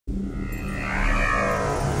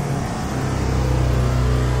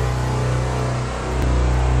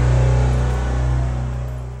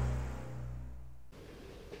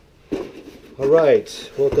Alright,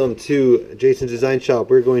 welcome to Jason's Design Shop.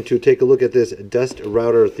 We're going to take a look at this dust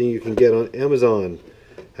router thing you can get on Amazon.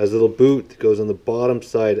 Has a little boot that goes on the bottom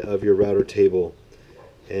side of your router table.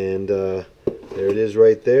 And there it is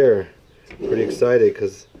right there. Pretty excited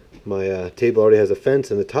because my table already has a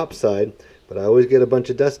fence on the top side, but I always get a bunch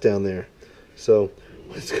of dust down there. So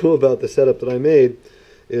what's cool about the setup that I made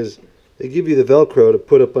is they give you the Velcro to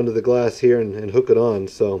put up under the glass here and hook it on.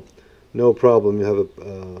 So no problem. You have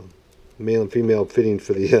a male and female fitting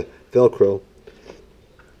for the Velcro,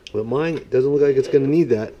 but mine doesn't look like it's going to need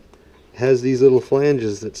that. It has these little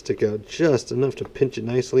flanges that stick out just enough to pinch it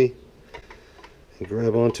nicely and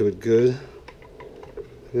grab onto it good.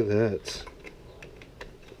 Look at that.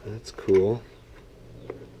 That's cool.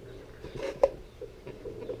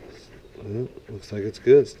 Well, looks like it's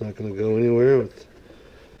good. It's not going to go anywhere.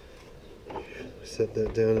 Set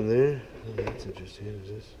that down in there. Oh, that's interesting. Is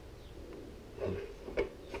this?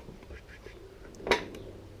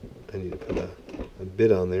 I need to put a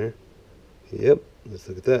bit on there. Yep, let's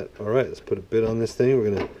look at that. Alright, let's put a bit on this thing. We're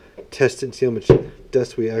going to test it and see how much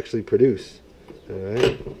dust we actually produce.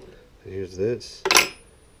 Alright, here's this.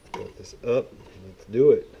 Put this up. Let's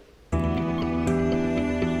do it.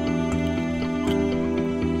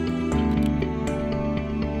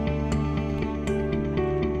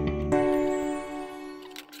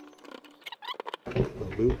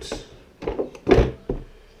 Boots.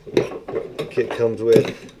 The kit comes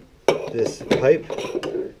with this pipe.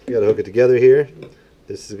 You gotta hook it together here.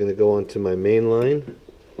 This is gonna go onto my main line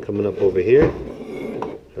coming up over here.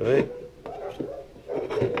 Alright.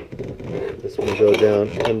 This one will go down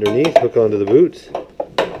underneath, hook onto the boot.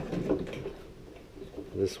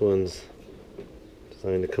 This one's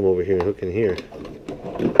designed to come over here and hook in here.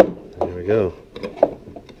 There we go.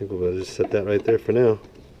 I think we'll just set that right there for now.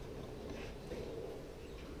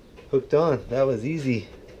 Hooked on. That was easy.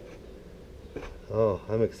 Oh,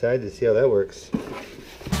 I'm excited to see how that works.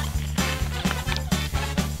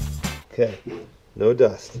 Okay, no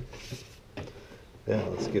dust. Now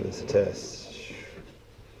let's give this a test.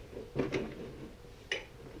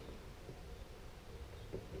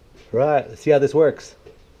 Right, let's see how this works.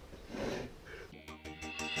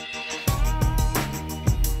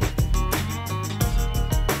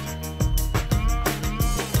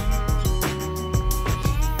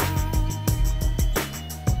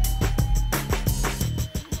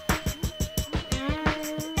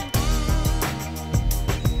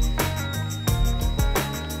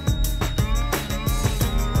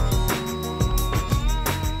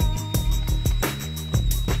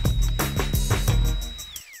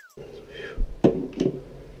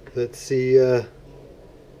 Let's see how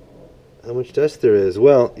much dust there is.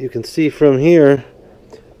 Well, you can see from here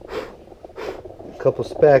a couple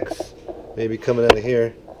specks maybe coming out of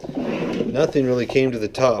here. Nothing really came to the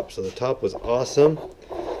top, so the top was awesome.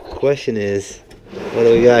 Question is, what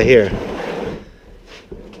do we got here?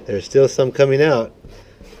 There's still some coming out.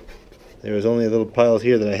 There was only a little piles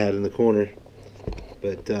here that I had in the corner,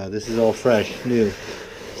 but this is all fresh, new.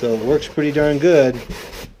 So it works pretty darn good.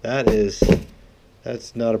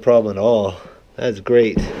 That's not a problem at all. That's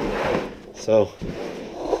great. So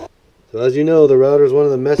as you know, the router is one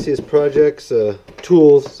of the messiest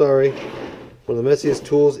one of the messiest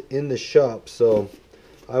tools in the shop. So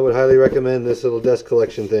I would highly recommend this little dust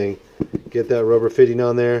collection thing. Get that rubber fitting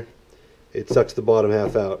on there. It sucks the bottom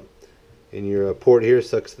half out. And your port here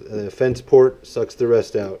sucks, the fence port sucks the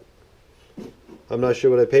rest out. I'm not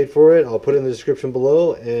sure what I paid for it. I'll put it in the description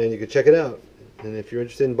below and you can check it out. And if you're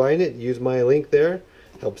interested in buying it, use my link there.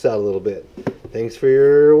 Helps out a little bit. Thanks for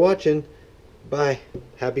your watching. Bye.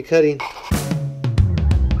 Happy cutting.